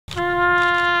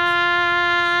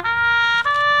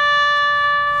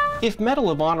If Medal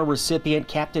of Honor recipient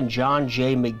Captain John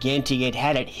J. McGinty had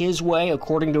had it his way,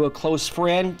 according to a close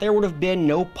friend, there would have been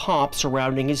no pomp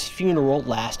surrounding his funeral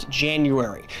last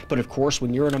January. But of course,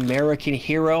 when you're an American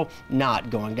hero, not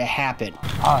going to happen.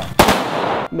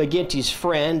 McGinty's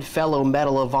friend, fellow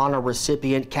Medal of Honor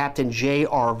recipient Captain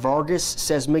J.R. Vargas,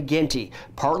 says McGinty,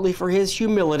 partly for his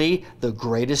humility, the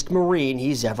greatest Marine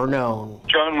he's ever known.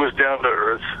 John was down to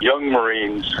earth. Young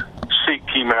Marines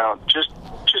seeked him out just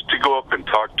to go up and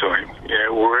talk to him.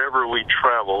 Wherever we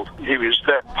traveled, he was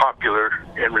that popular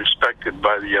and respected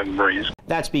by the young Marines.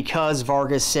 That's because,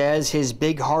 Vargas says, his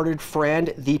big-hearted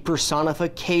friend, the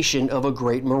personification of a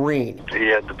great Marine. He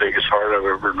had the biggest heart I've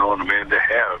ever known a man to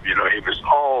have. He was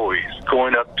always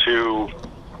going up to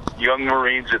young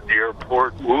Marines at the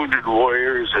airport, wounded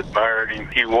warriors admired him.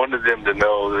 He wanted them to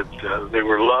know that they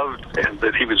were loved and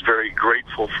that he was very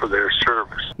grateful for their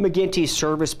service. McGinty's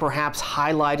service perhaps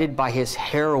highlighted by his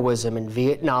heroism in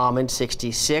Vietnam in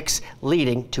 '66,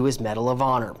 leading to his Medal of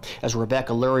Honor. As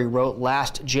Rebecca Lurie wrote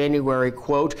last January,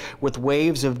 quote, with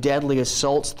waves of deadly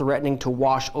assaults threatening to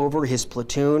wash over his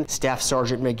platoon, Staff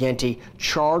Sergeant McGinty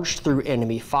charged through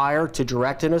enemy fire to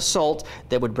direct an assault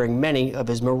that would bring many of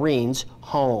his Marines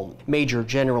home. Major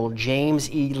General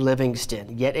James E.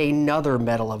 Livingston, yet another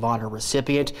Medal of Honor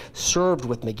recipient, served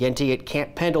with McGinty at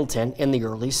Camp Pendleton in the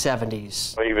early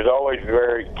 '70s. He was always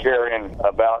very caring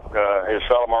about his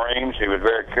fellow Marines. He was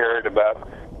very concerned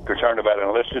about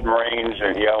enlisted Marines,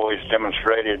 and he always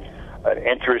demonstrated an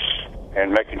interest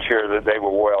in making sure that they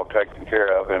were well taken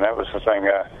care of, and that was the thing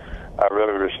I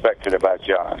really respected about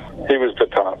John. He was the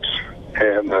tops,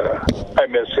 and I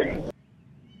miss him.